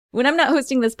When I'm not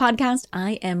hosting this podcast,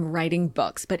 I am writing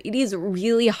books, but it is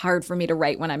really hard for me to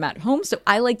write when I'm at home, so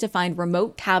I like to find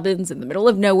remote cabins in the middle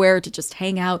of nowhere to just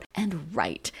hang out and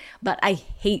write. But I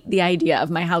hate the idea of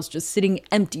my house just sitting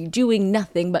empty, doing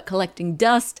nothing but collecting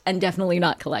dust and definitely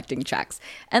not collecting checks.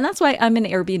 And that's why I'm an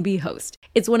Airbnb host.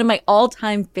 It's one of my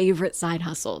all-time favorite side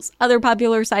hustles. Other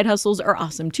popular side hustles are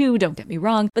awesome too, don't get me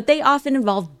wrong, but they often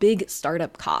involve big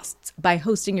startup costs. By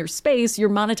hosting your space, you're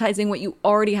monetizing what you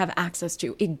already have access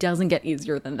to. It doesn't get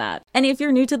easier than that. And if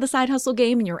you're new to the side hustle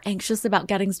game and you're anxious about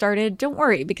getting started, don't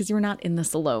worry, because you're not in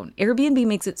this alone. Airbnb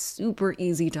makes it super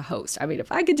easy to host. I mean,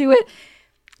 if I could do it,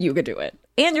 you could do it.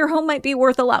 And your home might be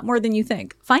worth a lot more than you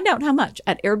think. Find out how much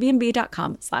at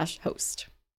airbnb.com/host.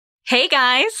 Hey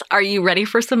guys, are you ready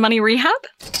for some money rehab?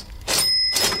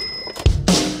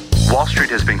 Wall Street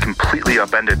has been completely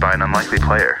upended by an unlikely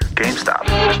player, GameStop.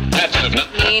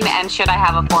 And should I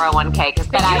have a 401k? Because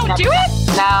then you don't do it?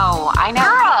 No, I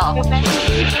know.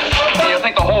 Do you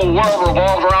think the whole world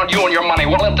revolves around you and your money?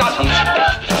 Well, it doesn't.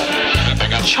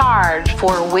 Charge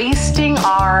for wasting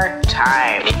our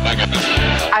time.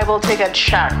 I will take a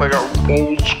check. Like a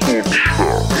old school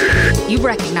check. You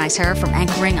recognize her from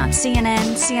anchoring on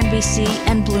CNN, CNBC,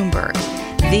 and Bloomberg.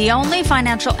 The only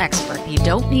financial expert you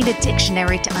don't need a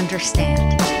dictionary to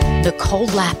understand. Nicole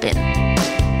Lapin.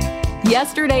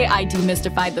 Yesterday, I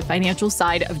demystified the financial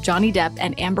side of Johnny Depp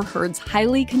and Amber Heard's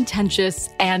highly contentious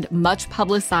and much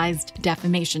publicized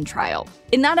defamation trial.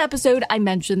 In that episode, I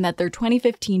mentioned that their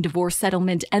 2015 divorce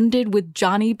settlement ended with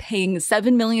Johnny paying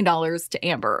 $7 million to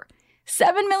Amber.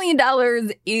 $7 million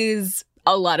is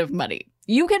a lot of money.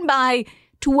 You can buy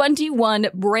 21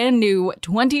 brand new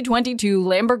 2022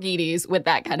 Lamborghinis with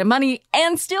that kind of money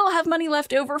and still have money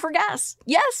left over for gas.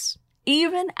 Yes,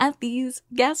 even at these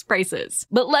gas prices.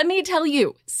 But let me tell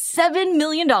you, $7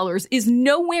 million is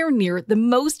nowhere near the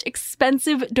most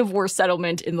expensive divorce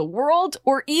settlement in the world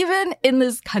or even in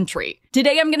this country.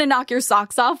 Today, I'm going to knock your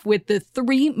socks off with the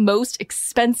 3 most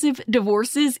expensive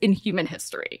divorces in human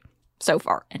history. So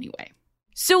far, anyway.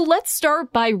 So let's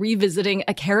start by revisiting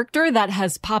a character that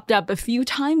has popped up a few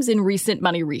times in recent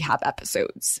Money Rehab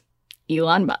episodes.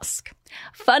 Elon Musk.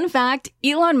 Fun fact,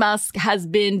 Elon Musk has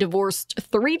been divorced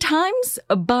 3 times,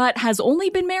 but has only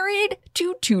been married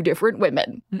to 2 different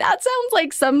women. That sounds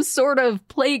like some sort of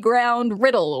playground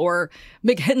riddle or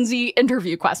McKinsey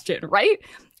interview question, right?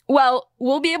 Well,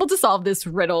 we'll be able to solve this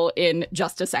riddle in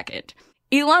just a second.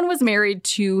 Elon was married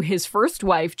to his first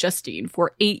wife, Justine,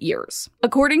 for 8 years.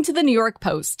 According to the New York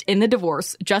Post, in the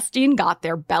divorce, Justine got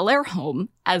their Bel Air home,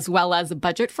 as well as a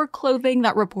budget for clothing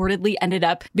that reportedly ended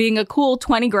up being a cool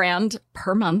 $20,000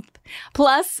 per month.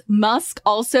 Plus, Musk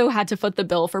also had to foot the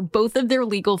bill for both of their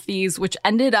legal fees, which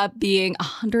ended up being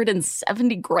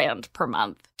 $170,000 per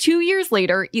month. 2 years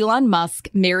later, Elon Musk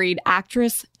married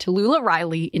actress Tallulah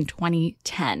Riley in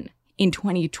 2010. In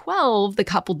 2012, the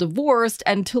couple divorced,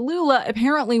 and Tallulah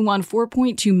apparently won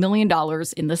 $4.2 million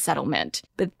in the settlement.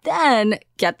 But then,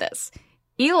 get this,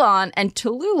 Elon and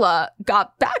Tallulah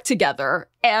got back together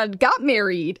and got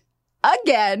married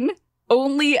again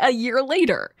only a year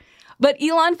later. But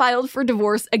Elon filed for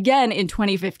divorce again in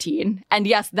 2015. And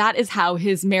yes, that is how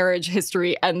his marriage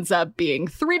history ends up being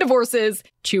 3 divorces,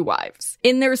 2 wives.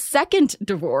 In their second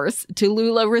divorce,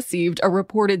 Tallulah received a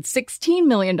reported $16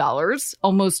 million,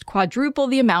 almost quadruple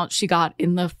the amount she got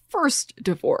in the first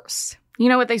divorce. You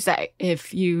know what they say,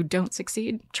 if you don't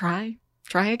succeed, try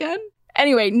again.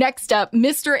 Anyway, next up,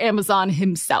 Mr. Amazon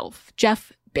himself,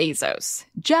 Jeff Bezos.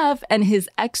 Jeff and his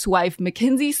ex-wife,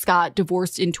 Mackenzie Scott,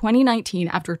 divorced in 2019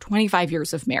 after 25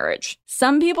 years of marriage.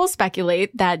 Some people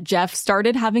speculate that Jeff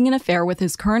started having an affair with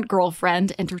his current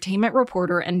girlfriend, entertainment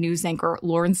reporter and news anchor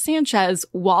Lauren Sanchez,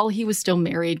 while he was still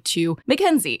married to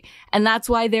Mackenzie, and that's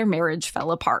why their marriage fell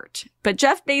apart. But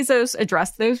Jeff Bezos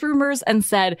addressed those rumors and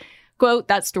said, quote,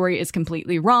 "That story is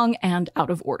completely wrong and out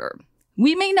of order."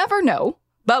 We may never know.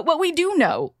 But what we do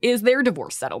know is their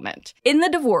divorce settlement. In the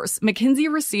divorce, Mackenzie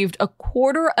received a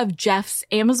quarter of Jeff's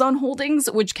Amazon holdings,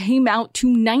 which came out to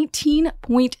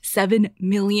 19.7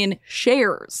 million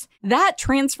shares. That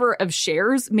transfer of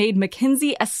shares made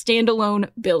Mackenzie a standalone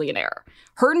billionaire.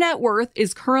 Her net worth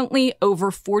is currently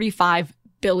over $45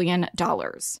 billion.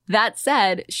 That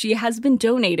said, she has been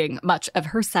donating much of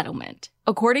her settlement.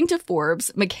 According to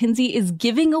Forbes, Mackenzie is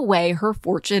giving away her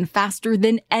fortune faster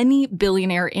than any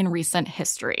billionaire in recent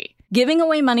history. Giving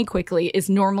away money quickly is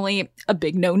normally a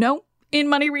big no-no in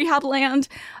money rehab land,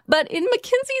 but in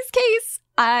Mackenzie's case,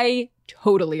 I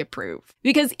totally approve.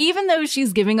 Because even though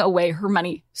she's giving away her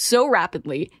money so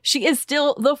rapidly, she is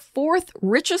still the 4th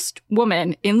richest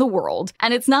woman in the world.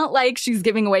 And it's not like she's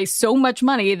giving away so much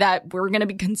money that we're going to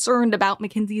be concerned about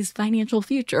Mackenzie's financial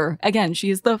future. Again, she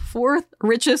is the 4th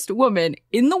richest woman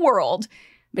in the world.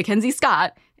 Mackenzie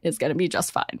Scott is going to be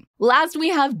just fine. Last, we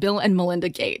have Bill and Melinda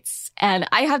Gates. And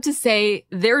I have to say,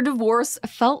 their divorce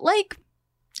felt like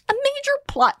a major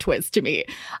plot twist to me.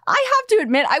 I have to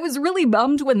admit, I was really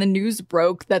bummed when the news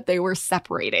broke that they were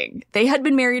separating. They had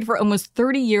been married for almost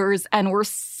 30 years and were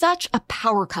such a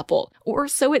power couple, or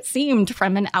so it seemed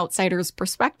from an outsider's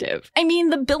perspective. I mean,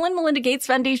 the Bill and Melinda Gates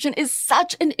Foundation is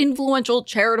such an influential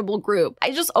charitable group.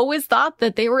 I just always thought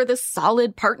that they were this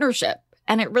solid partnership.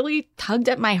 And it really tugged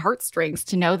at my heartstrings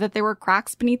to know that there were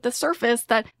cracks beneath the surface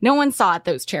that no one saw at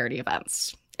those charity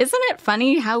events. Isn't it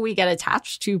funny how we get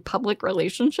attached to public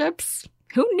relationships?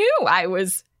 Who knew I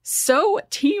was so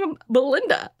Team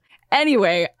Belinda?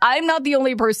 Anyway, I'm not the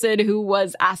only person who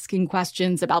was asking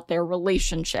questions about their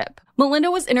relationship. Melinda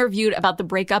was interviewed about the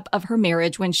breakup of her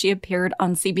marriage when she appeared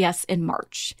on CBS in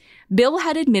March. Bill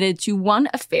had admitted to one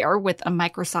affair with a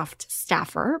Microsoft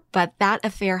staffer, but that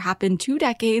affair happened 2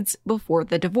 decades before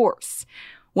the divorce.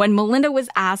 When Melinda was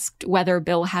asked whether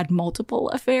Bill had multiple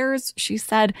affairs, she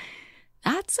said,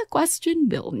 "That's a question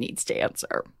Bill needs to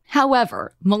answer."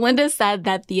 However, Melinda said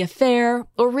that the affair,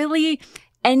 or really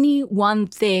any one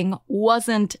thing,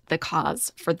 wasn't the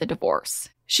cause for the divorce.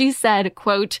 She said,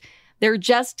 quote, "There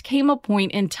just came a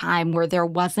point in time where there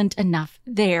wasn't enough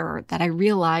there that I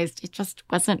realized it just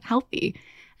wasn't healthy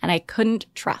and I couldn't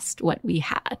trust what we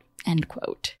had," end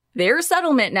quote. Their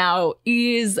settlement now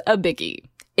is a biggie.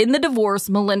 In the divorce,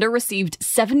 Melinda received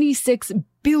 $76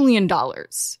 billion.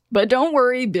 But don't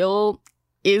worry, Bill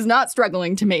is not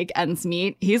struggling to make ends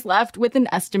meet. He's left with an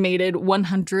estimated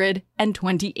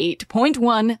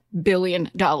 $128.1 billion.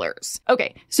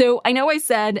 Okay, so I know I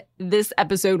said this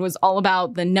episode was all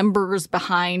about the numbers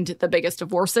behind the biggest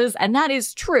divorces, and that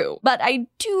is true. But I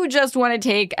do just want to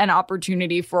take an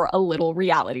opportunity for a little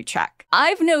reality check.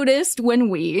 I've noticed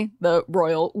when we, the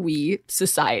royal we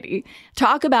society,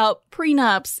 talk about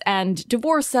prenups and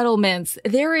divorce settlements,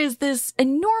 there is this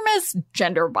enormous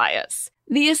gender bias.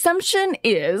 The assumption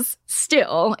is,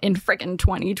 still in frickin'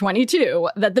 2022,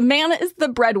 that the man is the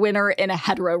breadwinner in a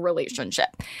hetero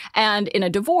relationship. And in a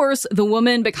divorce, the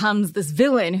woman becomes this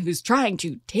villain who's trying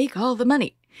to take all the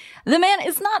money. The man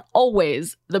is not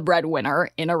always the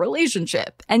breadwinner in a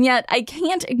relationship. And yet, I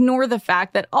can't ignore the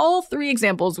fact that all 3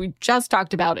 examples we just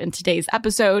talked about in today's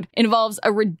episode involves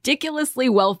a ridiculously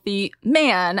wealthy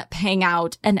man paying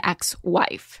out an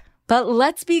ex-wife. But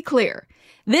let's be clear.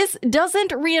 This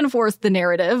doesn't reinforce the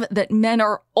narrative that men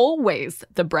are always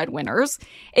the breadwinners.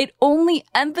 It only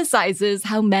emphasizes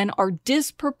how men are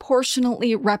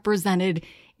disproportionately represented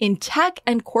in tech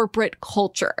and corporate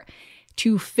culture.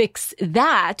 To fix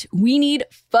that, we need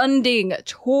funding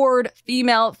toward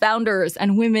female founders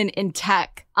and women in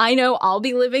tech. I know I'll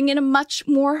be living in a much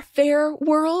more fair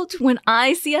world when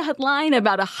I see a headline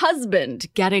about a husband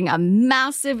getting a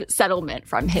massive settlement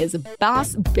from his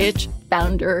boss bitch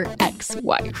founder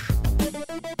ex-wife.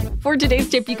 For today's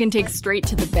tip you can take straight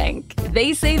to the bank.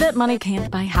 They say that money can't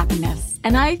buy happiness,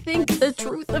 and I think the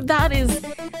truth of that is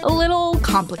a little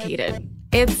complicated.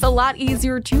 It's a lot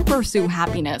easier to pursue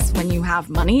happiness when you have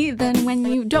money than when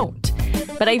you don't.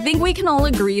 But I think we can all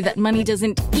agree that money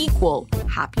doesn't equal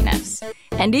happiness.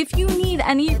 And if you need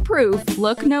any proof,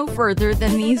 look no further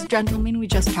than these gentlemen we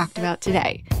just talked about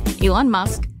today: Elon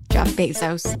Musk, Jeff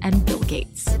Bezos, and Bill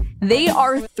Gates. They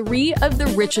are 3 of the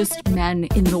richest men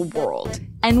in the world.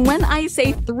 And when I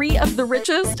say 3 of the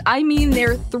richest, I mean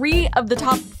they're 3 of the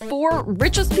top 4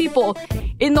 richest people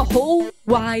in the whole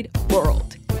wide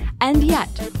world. And yet,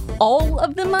 all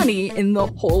of the money in the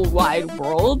whole wide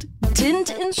world didn't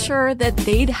ensure that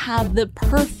they'd have the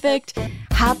perfect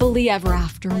happily ever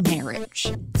after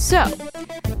marriage. So,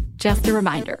 just a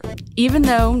reminder, even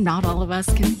though not all of us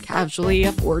can casually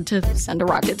afford to send a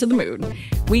rocket to the moon,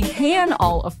 we can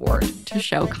all afford to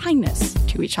show kindness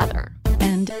to each other.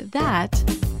 And that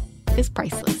is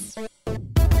priceless.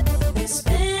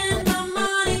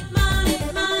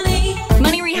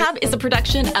 Money Rehab is a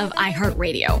production of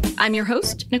iHeartRadio. I'm your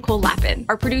host, Nicole Lappin.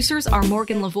 Our producers are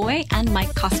Morgan Lavoie and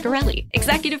Mike Coscarelli.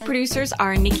 Executive producers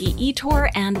are Nikki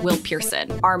Etor and Will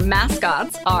Pearson. Our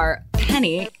mascots are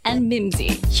Penny and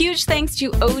Mimsy. Huge thanks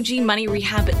to OG Money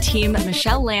Rehab team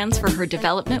Michelle Lands for her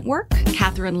development work,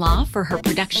 Catherine Law for her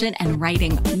production and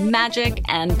writing magic,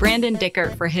 and Brandon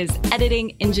Dicker for his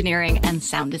editing, engineering, and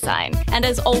sound design. And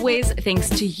as always, thanks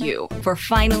to you for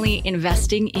finally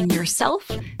investing in yourself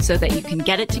so that you can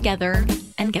get it together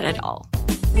and get it all.